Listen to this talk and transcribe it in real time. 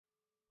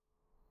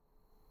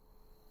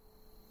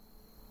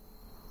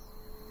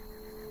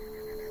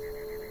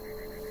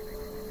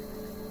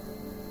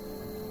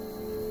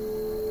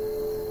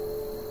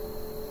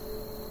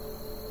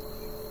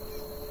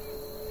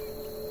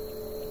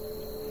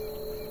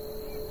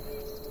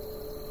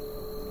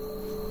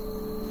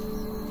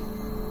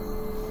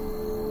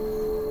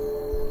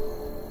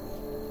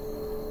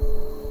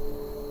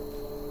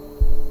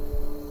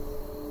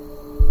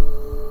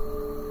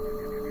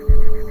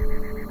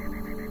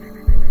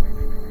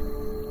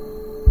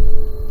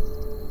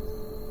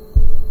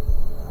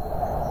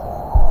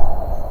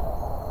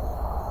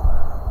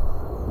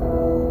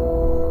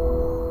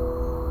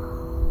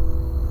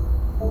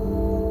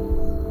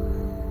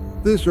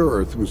This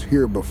Earth was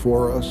here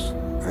before us,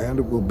 and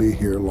it will be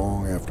here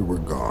long after we're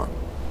gone.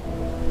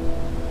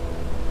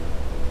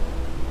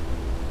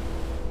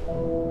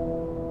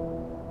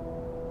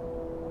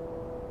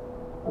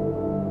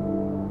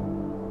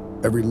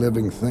 Every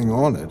living thing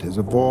on it has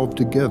evolved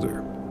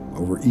together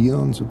over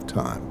eons of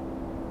time.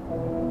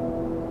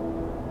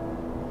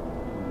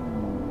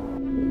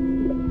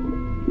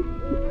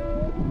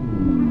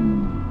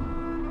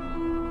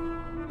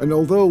 And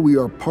although we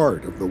are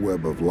part of the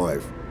web of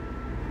life,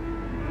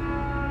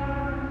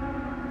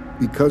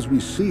 because we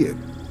see it,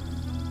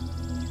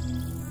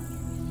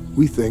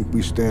 we think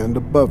we stand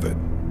above it.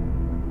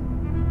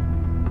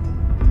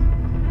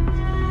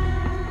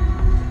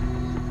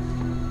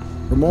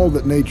 From all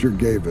that nature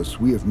gave us,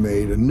 we have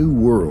made a new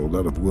world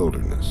out of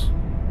wilderness,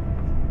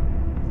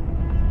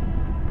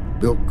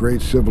 built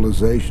great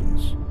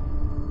civilizations.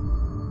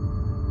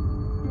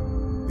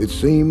 It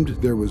seemed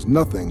there was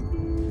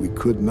nothing we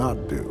could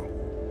not do.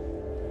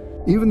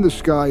 Even the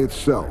sky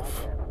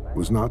itself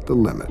was not the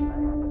limit.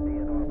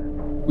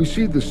 We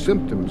see the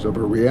symptoms of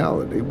a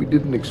reality we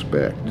didn't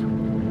expect.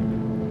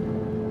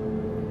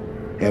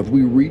 Have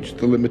we reached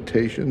the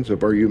limitations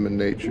of our human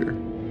nature,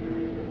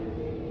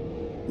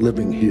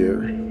 living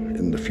here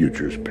in the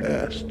future's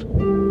past?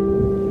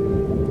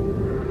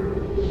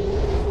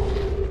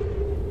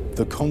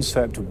 The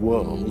concept of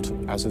world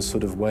as a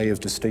sort of way of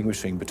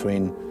distinguishing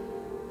between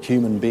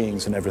human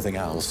beings and everything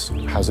else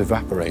has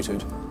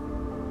evaporated.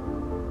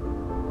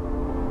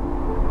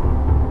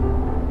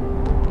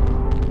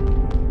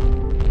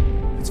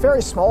 It's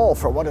very small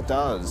for what it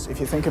does. If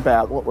you think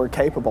about what we're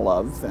capable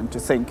of, and to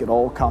think it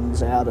all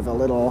comes out of a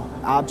little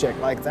object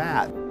like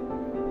that.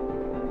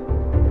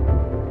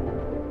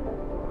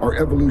 Our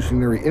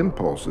evolutionary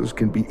impulses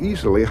can be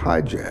easily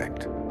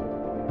hijacked.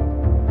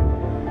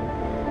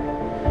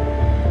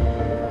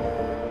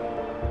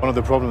 One of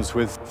the problems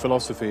with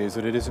philosophy is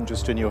that it isn't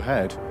just in your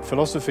head.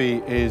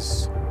 Philosophy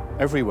is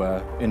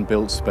everywhere in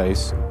built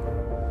space.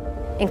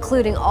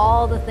 Including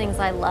all the things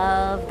I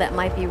love that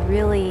might be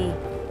really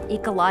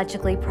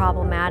ecologically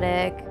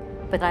problematic,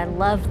 but I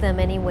love them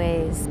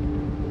anyways.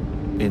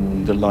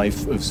 In the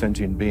life of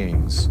sentient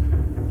beings,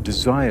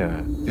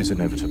 desire is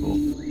inevitable.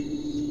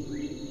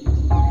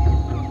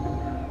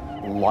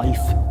 Life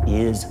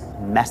is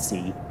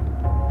messy.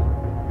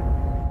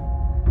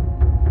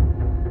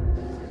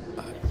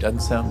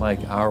 Doesn't sound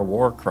like our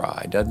war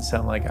cry, doesn't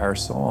sound like our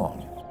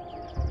song.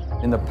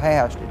 In the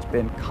past, it's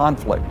been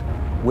conflict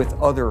with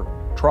other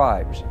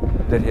tribes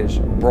that has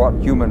brought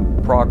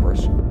human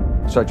progress,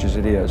 such as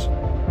it is.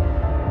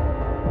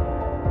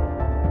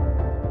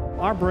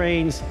 Our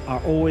brains are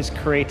always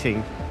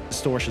creating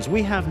distortions.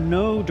 We have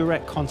no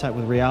direct contact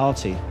with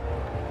reality.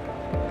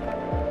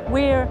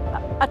 We're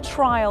a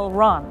trial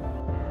run.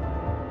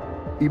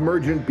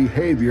 Emergent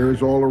behavior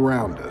is all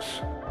around us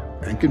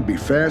and can be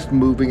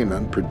fast-moving and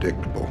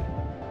unpredictable.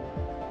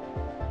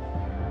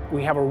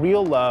 We have a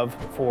real love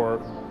for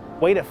a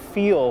way to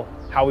feel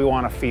how we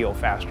want to feel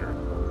faster.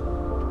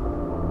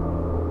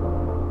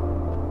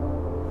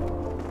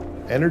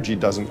 Energy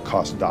doesn't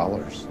cost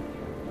dollars.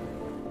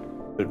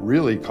 It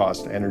really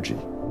costs energy.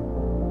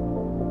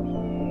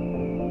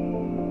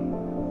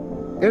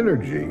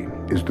 Energy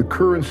is the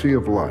currency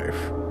of life.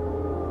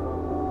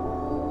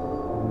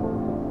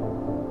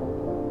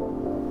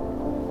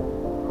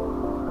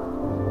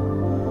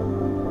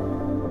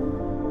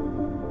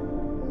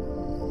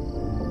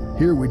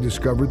 Here we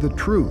discover the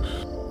truth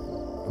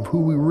of who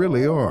we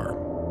really are,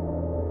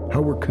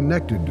 how we're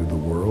connected to the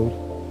world,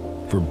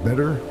 for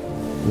better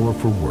or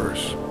for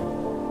worse.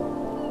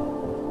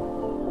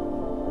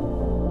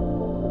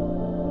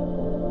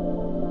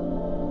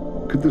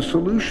 Could the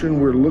solution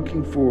we're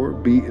looking for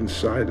be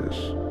inside us?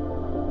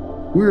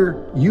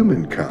 We're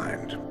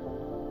humankind.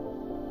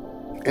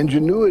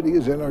 Ingenuity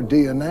is in our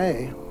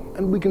DNA,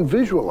 and we can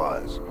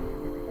visualize.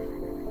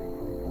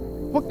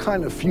 What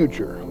kind of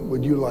future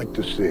would you like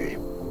to see?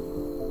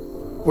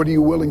 What are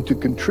you willing to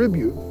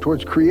contribute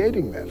towards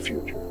creating that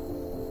future?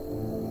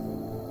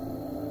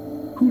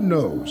 Who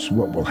knows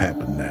what will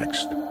happen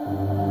next?